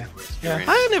 Chip Okay. and Dale experience.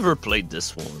 I never played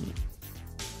this one.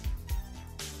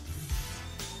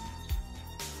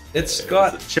 It's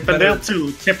got Chip and Dale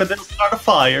 2. Chip and Dale Start a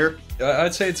Fire.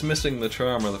 I'd say it's missing the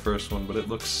charm of the first one, but it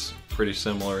looks pretty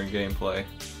similar in gameplay.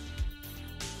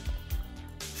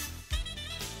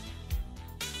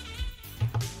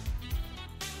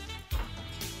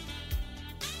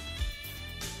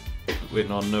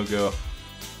 Waiting on No-Go.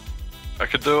 I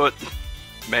could do it.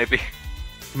 Maybe.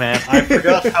 Man, I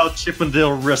forgot how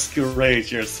Chippendale Rescue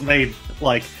Rangers made,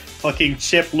 like, fucking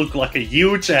Chip look like a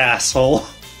huge asshole.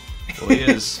 Well, he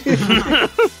is.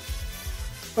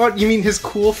 Oh, you mean his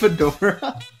cool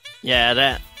fedora? Yeah,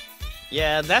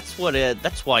 that's what it.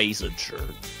 That's why he's a jerk.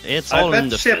 It's I all bet in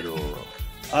the Chip- fedora.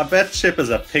 I bet Chip is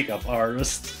a pickup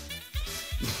artist.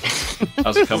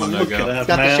 How's it coming, Look at No-Go? that, It's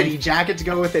got man. the shitty jacket to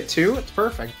go with it too. It's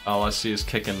perfect. All I see is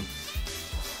kicking.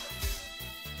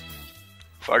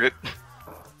 Fuck it.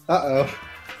 Uh-oh.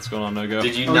 What's going on, No-Go?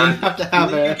 Did you Oh, you not have to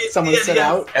have someone sit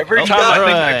out. Every Oh, time I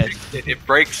alright. think I fixed it, it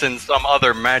breaks in some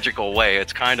other magical way.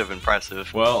 It's kind of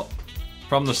impressive. Well,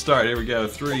 from the start, here we go.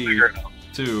 3, Figure it out.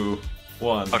 2,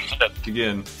 1. Oh shit.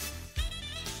 Begin.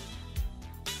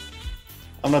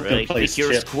 I'm not gonna Right, play pick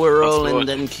your Chip. squirrel Let's do and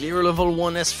it. then clear level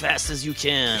 1 as fast as you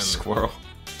can. Squirrel.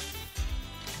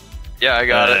 Yeah, I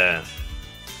got it. Uh,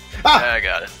 Ah! Yeah, I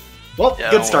got it. Well, Yeah,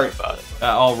 good don't start. worry about it.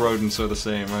 All rodents are the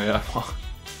same, right? Yeah.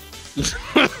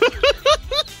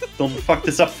 Don't fuck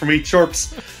this up for me,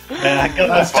 Chorps. Man, I got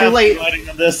That's no too late. writing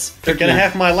on this. They're gonna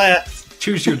have my last.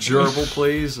 Choose your gerbil,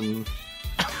 please, and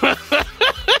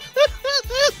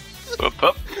Whoop,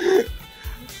 whoop.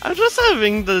 I'm just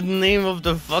having the name of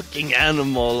the fucking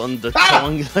animal on the Ah!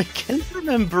 tongue. I can't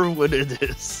remember what it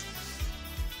is.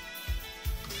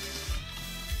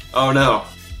 Oh no.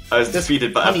 I was This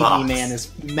defeated by a honeybee box. man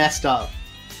is messed up.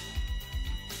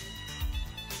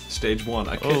 stage 1,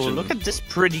 a Oh, kitchen. look at this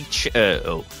pretty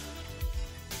oh.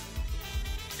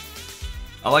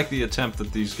 I like the attempt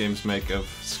that these games make of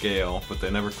scale, but they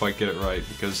never quite get it right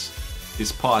because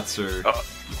these pots are. Oh.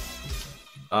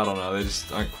 I don't know, they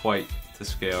just aren't quite to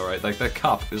scale, right? Like that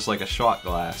cup is like a shot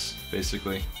glass,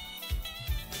 basically.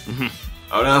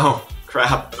 Oh no.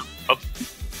 Crap.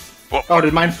 Oh,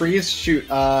 did mine freeze? Shoot.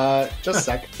 Just a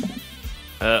sec.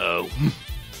 Uh-oh.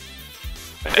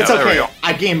 It's there we okay. go.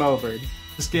 I game overed.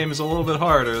 This game is a little bit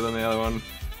harder than the other one.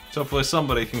 So hopefully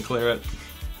somebody can clear it.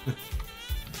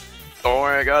 Don't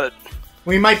worry, I got it.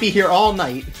 We might be here all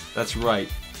night. That's right.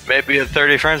 Maybe in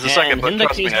 30 frames a second, And but in the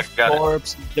trust me, case I of got it.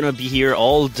 Corpse, he's gonna be here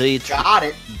all day, Got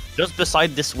it. just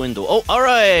beside this window. Oh,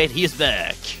 alright, he's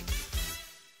back.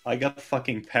 I got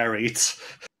fucking parried.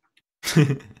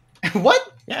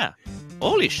 What? Yeah.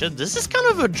 Holy shit, this is kind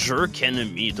of a jerk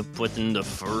enemy to put in the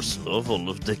first level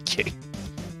of the game.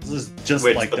 This is just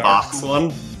Wait, like the Dark box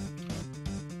Souls. one?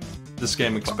 This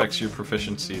game expects your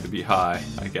proficiency to be high,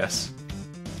 I guess.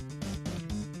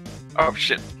 Oh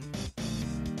shit.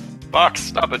 Box,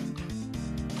 stop it.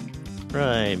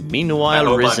 Right, I meanwhile,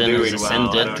 hope I'm Risen has doing well, I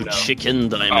ascended don't to know. chicken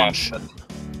dimension.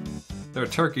 There are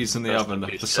turkeys in the Rest oven, in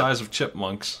peace, the size of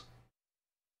chipmunks.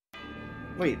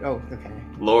 Wait, oh, okay.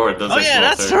 Lord, those Oh are yeah, cool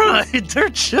that's turkeys. right, they're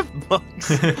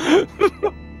chipmunks.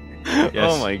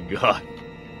 Oh my god.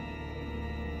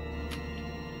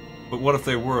 But what if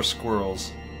they were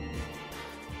squirrels?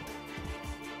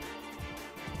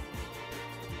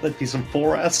 That'd be some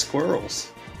poor-ass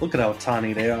squirrels. Look at how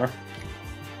tiny they are.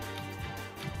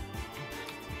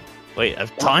 Wait, I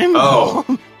have time? Oh.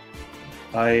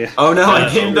 Oh no, I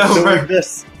gamed doing over.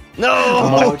 this. No!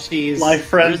 Oh, jeez. My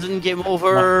friend. Risen game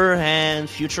over, and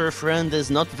FutureFriend is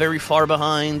not very far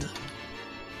behind.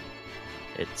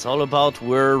 It's all about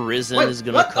where Risen Wait, is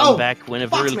gonna what? come Oh, back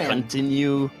whenever Foxman. he'll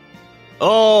continue.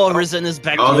 Oh, Risen is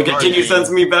back. Oh, to the the continue party. sends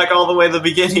me back all the way to the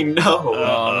beginning. No.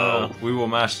 Oh no, we will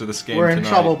master this game We're in tonight.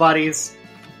 trouble, buddies.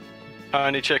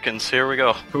 Tiny chickens, here we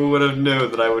go. Who would have known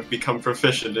that I would become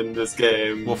proficient in this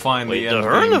game? We'll find Wait, the the end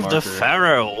Urn game of the marker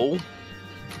Pharaoh?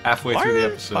 halfway through the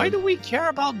episode. Why do we care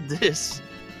about this?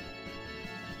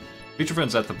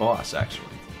 FutureFriend's at the boss, actually.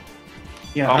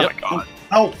 Yeah. Oh Yep. my god.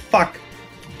 Oh, fuck.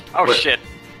 Oh Wait. shit.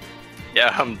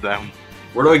 Yeah, I'm down.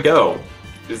 Where do I go?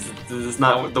 Is this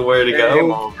not the way to Game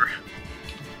go? over.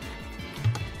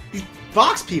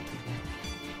 Box people.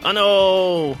 Oh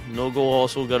no! No-Go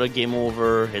also got a game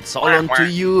over. It's all Wah, on to wah.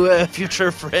 you,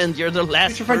 FutureFriend. You're the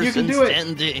last FutureFriend, you can person do it.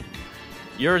 standing.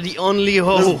 You're the only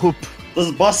hope.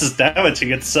 This boss is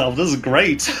damaging itself. This is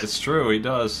great. It's true, he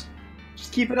does.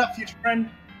 Just keep it up, future friend.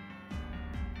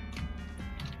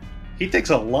 He takes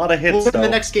a lot of We'll hits, live in though.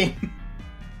 the next game.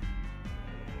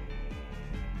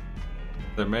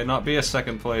 There may not be a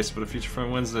second place, but if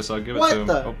FutureFriend wins this, I'll give it What to him.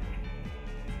 the- Oh,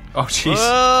 oh jeez.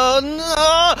 Oh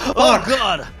no! Oh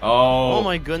god! Oh, Oh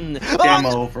my goodness! Game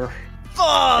Oh, over.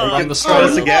 fuck! From the Oh,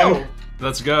 start no. again.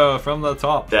 Let's go from the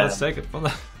top. Damn. Let's take it from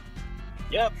the.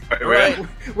 Yep. Wait, Right.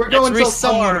 We're Let's going until restart.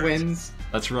 someone wins.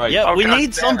 That's right. Yep. Oh, we God need damn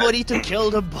it. somebody to kill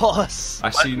the boss. I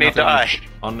Let see me nothing die.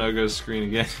 on No-Go's screen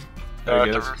again. There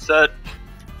he The goes. reset.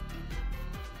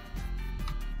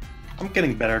 I'm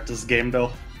getting better at this game,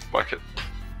 though. Fuck it.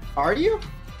 Are you?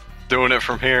 Doing it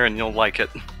from here, and you'll like it.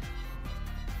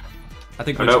 I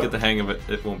think once you get the hang of it,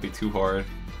 it won't be too hard.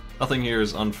 Nothing here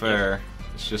is unfair.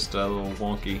 It's just a little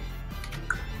wonky.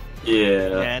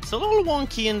 Yeah, it's a little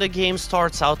wonky and the game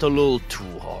starts out a little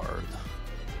too hard.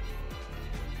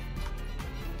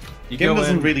 The game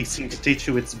doesn't really seem to teach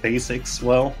you its basics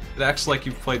well. It acts like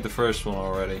you've played the first one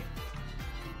already.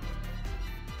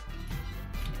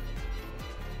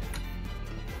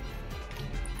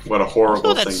 What a horrible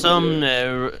So thing. that's some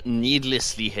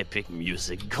needlessly epic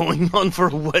music going on for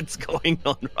what's going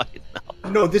on right now.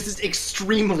 No, this is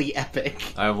extremely epic.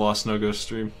 I have lost Nogo's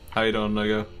stream. How you doing,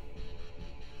 Nogo?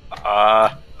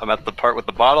 I'm at the part with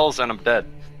the bottles, and I'm dead.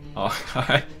 Oh,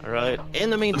 alright. Alright, in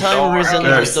the meantime, Risen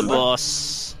is the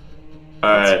boss.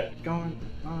 Alright. Going.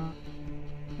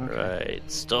 Okay.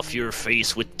 Right, stuff your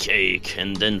face with cake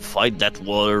and then fight that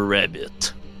water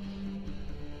rabbit.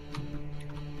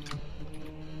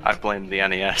 I blame the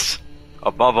NES.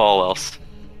 Above all else.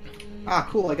 Ah,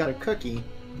 cool, I got a cookie.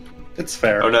 It's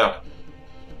fair. Oh no.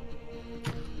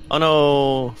 Oh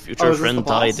no, is this FutureFriend the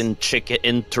boss? died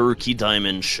in Turkey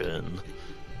Dimension.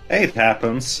 Hey, it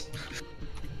happens.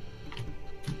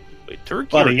 Wait, Turkey?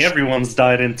 Buddy, everyone's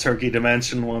died in Turkey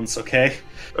Dimension once, okay?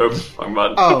 Oops, wrong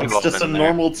button. Oh. It's just a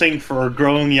normal thing for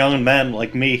grown young men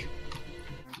like me.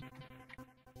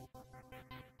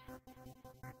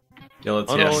 Yellow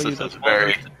team, Oh no, Yes, you this is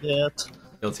very, yet.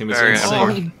 Yellow team is very insane.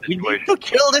 important We need situation. to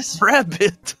kill this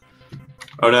rabbit!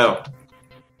 Oh no.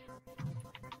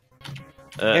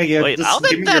 Yeah, wait, just how give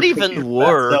did me that your even cookie.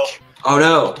 work? That's Oh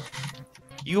no.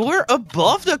 You were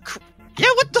above the yeah,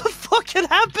 what the fuck had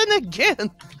happened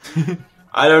again?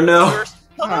 I don't know. You're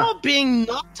somehow being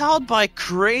knocked out by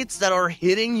crates that are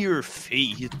hitting your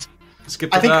feet.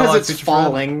 Skip I to think dialogue, because it's FutureFriend.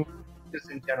 falling, just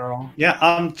in general. Yeah,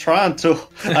 I'm trying to.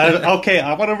 Okay,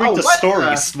 I want to read Oh, the what story,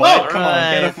 the- Smite. Oh, Come on,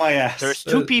 get right. off my ass. There's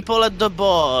two people at the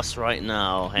boss right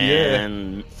now,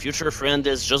 and FutureFriend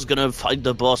is just gonna fight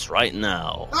the boss right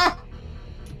now. Ah!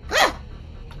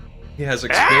 He has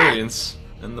experience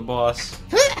in the boss.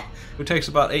 Who takes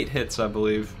about 8 hits, I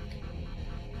believe.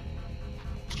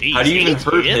 Jeez, How do you even 8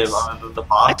 hurt him hits? on the I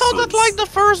boxes? thought that like the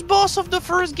first boss of the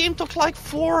first game took like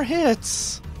 4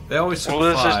 hits. They always took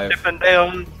Well, this 5. is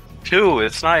Chippendale 2.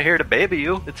 It's not here to baby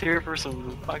you. It's here for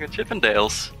some fucking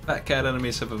Chippendales. Fat cat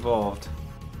enemies have evolved.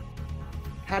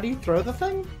 How do you throw the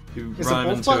thing? You Is it run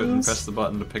both into it and buttons? press the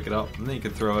button to pick it up, and then you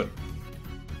can throw it.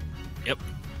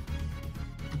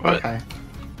 What? Okay.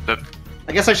 But-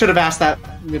 I guess I should have asked that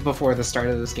before the start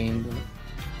of this game.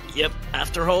 Yep,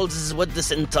 after all, this is what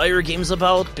this entire game's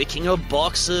about, picking up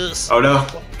boxes. Oh no.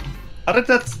 How did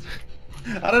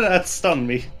that stun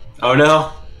me? Oh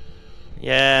no.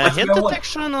 Yeah, Let's hit go on.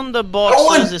 detection on the Go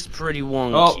boxes on. is pretty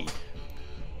wonky.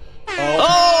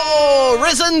 Oh, Oh,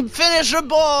 Risen finish a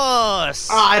boss!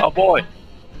 Ah, Oh boy.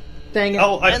 dang it.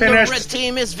 oh I and the red finished.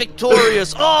 team is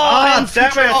victorious. Oh, Ah, and damn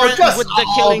it. FutureFriend just- with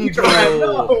the killing you tried,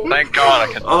 blow. no. Thank God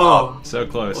I can. Oh. So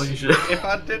close. Holy shit. If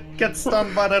I didn't get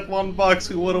stunned by that one box,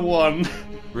 we would have won.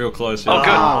 Real close. Oh, Yeah.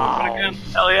 good. Wow. What again?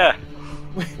 Hell yeah.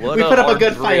 What We put up a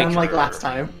good heartbreaker. fight, unlike last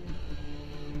time.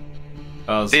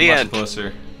 It's The much end.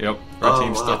 closer. Yep. Our Oh,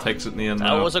 team still wow. takes it in the end That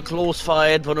now. was a close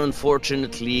fight, but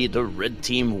unfortunately, the red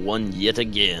team won yet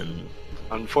again.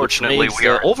 Unfortunately, Which makes we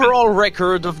the are overall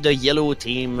record of the yellow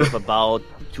team of about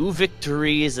 2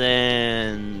 victories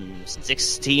and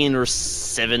 16 or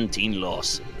 17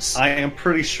 losses. I am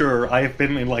pretty sure I have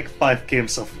been in like 5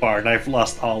 games so far, and I've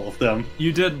lost all of them.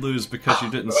 You did lose because you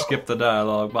didn't skip the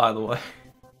dialogue, by the way.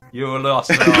 You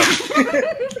lost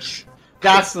out.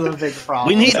 That's the big problem.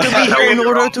 We need to be here in You're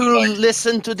order wrong, to Mike.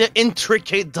 listen to the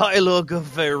intricate dialogue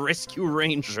of Rescue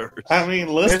Rangers. I mean, It's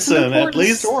an listen, at important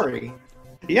least, story.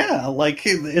 yeah, like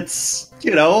it's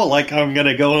like I'm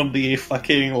gonna go on the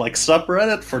fucking like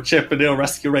subreddit for Chippendale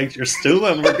Rescue Rangers 2,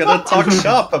 and we're gonna talk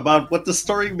shop about what the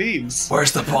story means.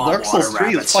 Where's the bomb Dark Souls water 3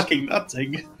 rabbits? is fucking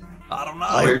nutting. I don't know.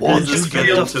 I Where want does to this get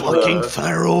feel the to fucking the-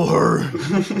 Pharaoh her.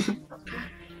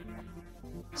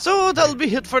 So that'll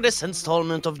be it for this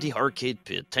installment of the Arcade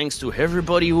Pit. Thanks to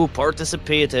everybody who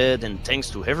participated, and thanks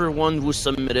to everyone who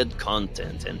submitted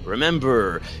content. And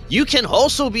remember, you can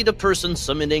also be the person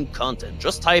submitting content.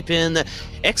 Just type in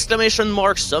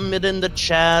 !submit in the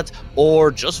chat,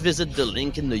 or just visit the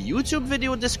link in the YouTube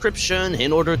video description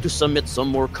in order to submit some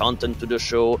more content to the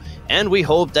show. And we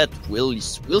hope that we'll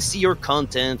see your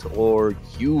content or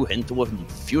you into a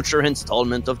future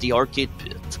installment of the Arcade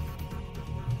Pit.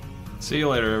 See you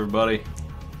later, everybody.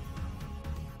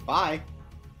 Bye.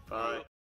 Bye.